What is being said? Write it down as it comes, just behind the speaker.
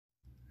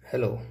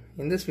Hello,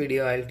 in this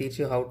video I'll teach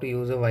you how to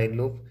use a while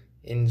loop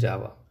in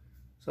Java.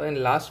 So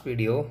in last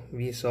video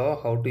we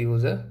saw how to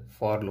use a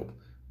for loop.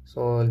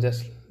 So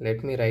just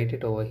let me write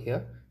it over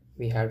here.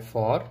 We had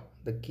for,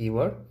 the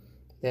keyword,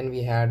 then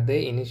we had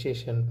the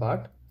initiation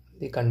part,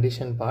 the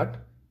condition part,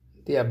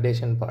 the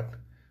updation part,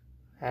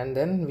 and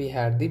then we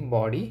had the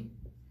body.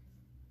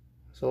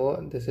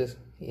 So this is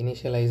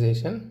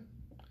initialization,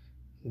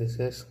 this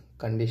is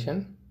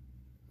condition,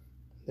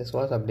 this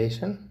was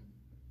updation.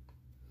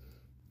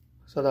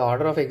 So the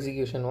order of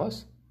execution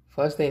was,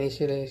 first the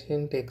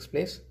initialization takes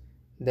place,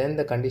 then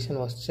the condition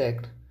was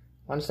checked.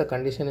 Once the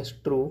condition is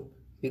true,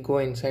 we go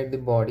inside the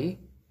body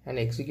and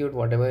execute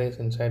whatever is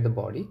inside the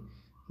body.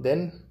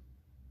 Then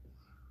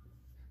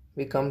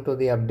we come to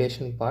the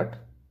updation part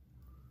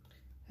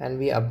and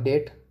we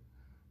update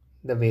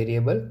the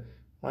variable.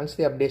 Once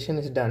the updation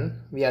is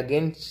done, we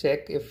again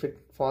check if it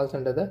falls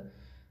under the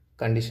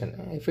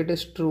condition. If it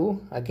is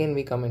true, again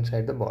we come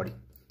inside the body.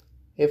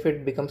 If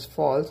it becomes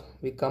false,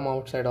 we come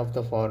outside of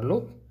the for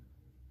loop,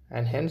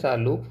 and hence our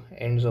loop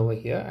ends over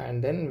here,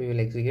 and then we will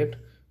execute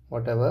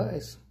whatever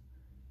is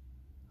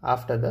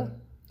after the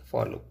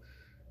for loop.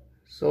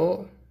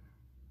 So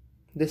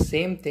the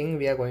same thing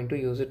we are going to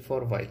use it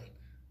for while.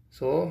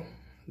 So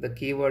the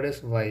keyword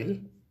is while.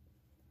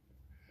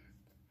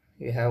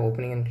 We have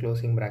opening and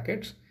closing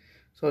brackets.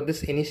 So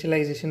this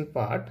initialization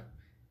part,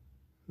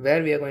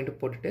 where we are going to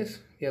put it is,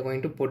 we are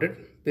going to put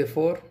it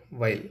before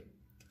while.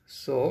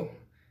 So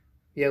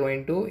we are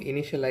going to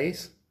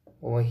initialize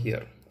over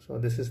here. So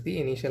this is the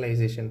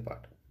initialization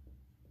part.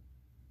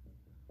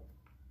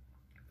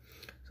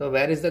 So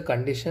where is the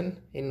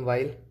condition in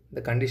while?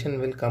 The condition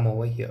will come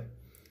over here.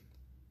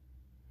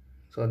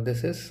 So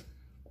this is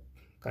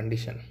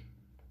condition.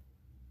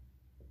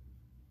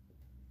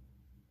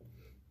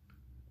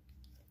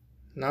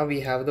 Now we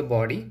have the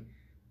body.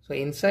 So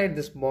inside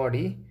this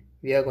body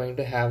we are going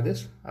to have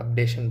this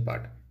updation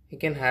part. You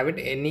can have it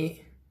in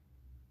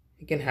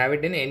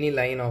any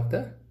line of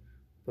the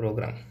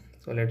program.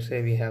 So let's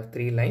say we have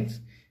 3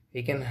 lines.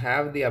 We can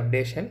have the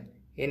updation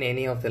in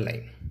any of the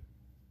line.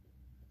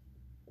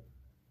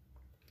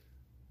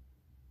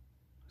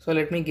 So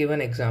let me give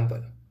an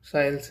example. So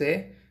I'll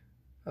say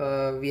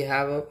we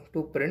have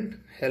to print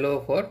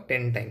hello for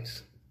 10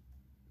 times.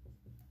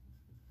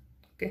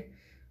 Okay.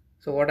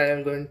 So what I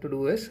am going to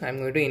do is, I'm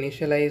going to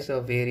initialize a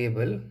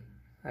variable.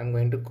 I'm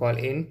going to call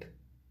int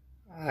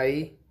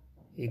I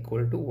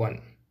equal to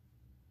 1.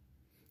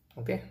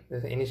 Okay,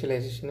 this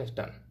initialization is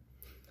done.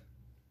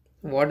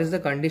 What is the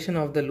condition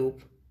of the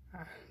loop?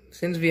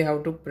 Since we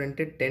have to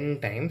print it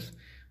 10 times,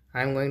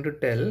 I am going to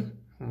tell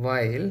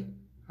while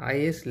I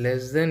is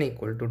less than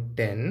equal to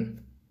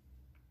 10,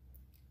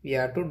 we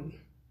have to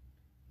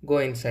go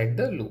inside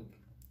the loop.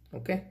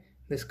 Okay,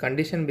 this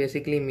condition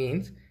basically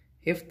means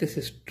if this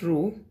is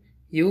true,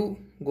 you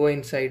go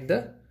inside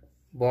the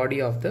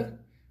body of the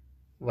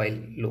while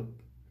loop.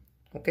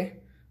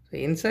 Okay, so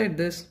inside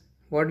this,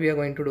 what we are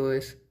going to do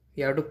is,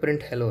 we have to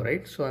print hello,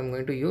 right? So I'm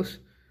going to use,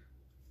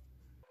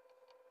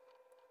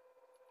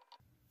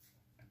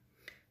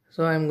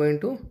 so I'm going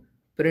to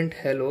print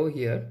hello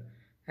here,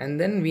 and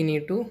then we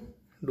need to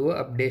do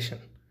a updation.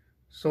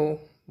 So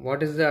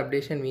what is the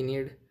updation we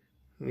need?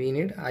 We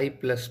need I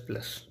plus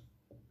plus.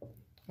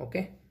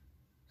 Okay,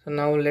 so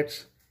now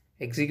let's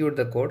execute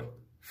the code.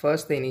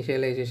 First the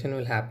initialization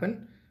will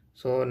happen.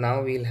 So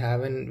now we'll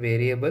have a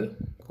variable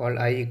called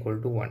I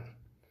equal to 1.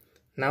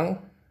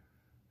 Now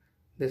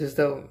this is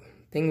the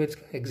thing which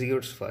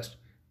executes first.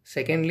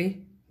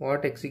 Secondly,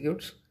 what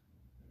executes?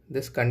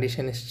 This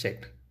condition is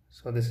checked.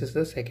 So this is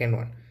the second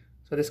one.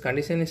 So this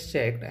condition is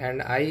checked,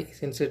 and I,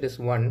 since it is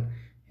 1,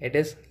 it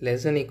is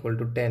less than equal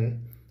to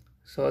 10.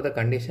 So the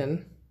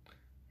condition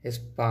is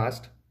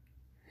passed.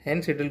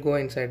 Hence it will go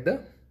inside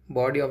the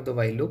body of the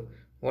while loop.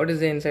 What is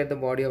there inside the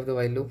body of the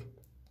while loop?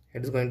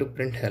 It is going to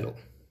print hello.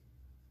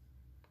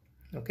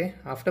 Okay,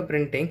 after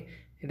printing,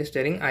 it is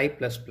telling I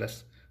plus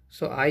plus.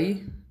 So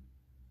I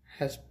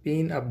has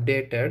been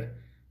updated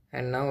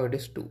and now it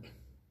is 2.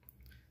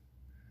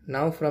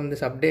 Now from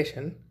this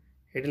updation,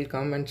 it will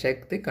come and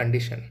check the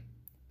condition.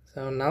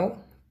 So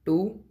now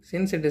 2,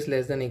 since it is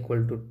less than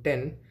equal to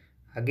 10,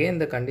 again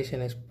the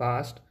condition is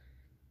passed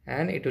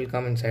and it will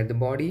come inside the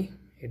body.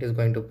 It is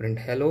going to print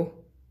hello.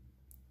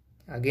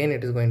 Again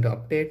it is going to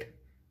update.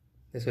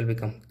 This will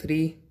become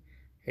 3.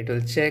 It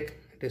will check,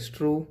 it is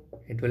true,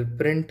 it will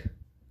print.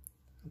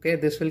 Okay,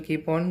 this will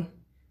keep on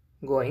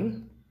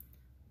going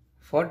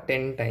for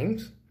 10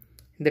 times.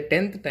 In the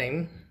 10th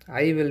time,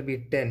 I will be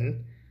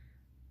 10.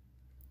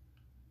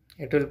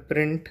 It will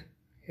print,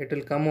 it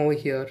will come over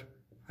here,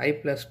 I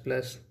plus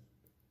plus,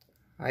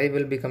 I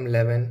will become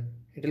 11.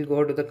 It will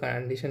go to the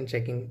condition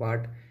checking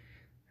part.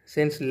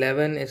 Since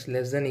 11 is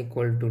less than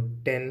equal to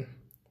 10,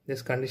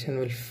 this condition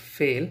will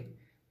fail,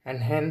 and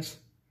hence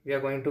we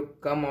are going to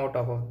come out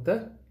of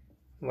the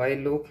while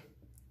loop,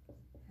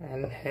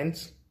 and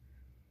hence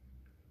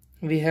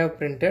we have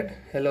printed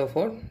hello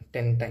for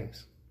 10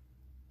 times.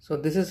 So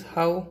this is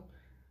how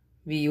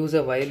we use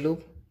a while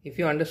loop. If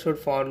you understood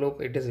for loop,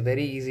 it is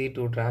very easy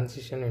to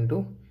transition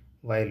into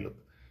while loop.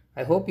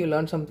 I hope you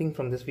learned something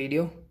from this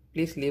video.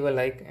 Please leave a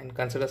like and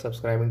consider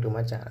subscribing to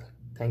my channel.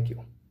 Thank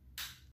you.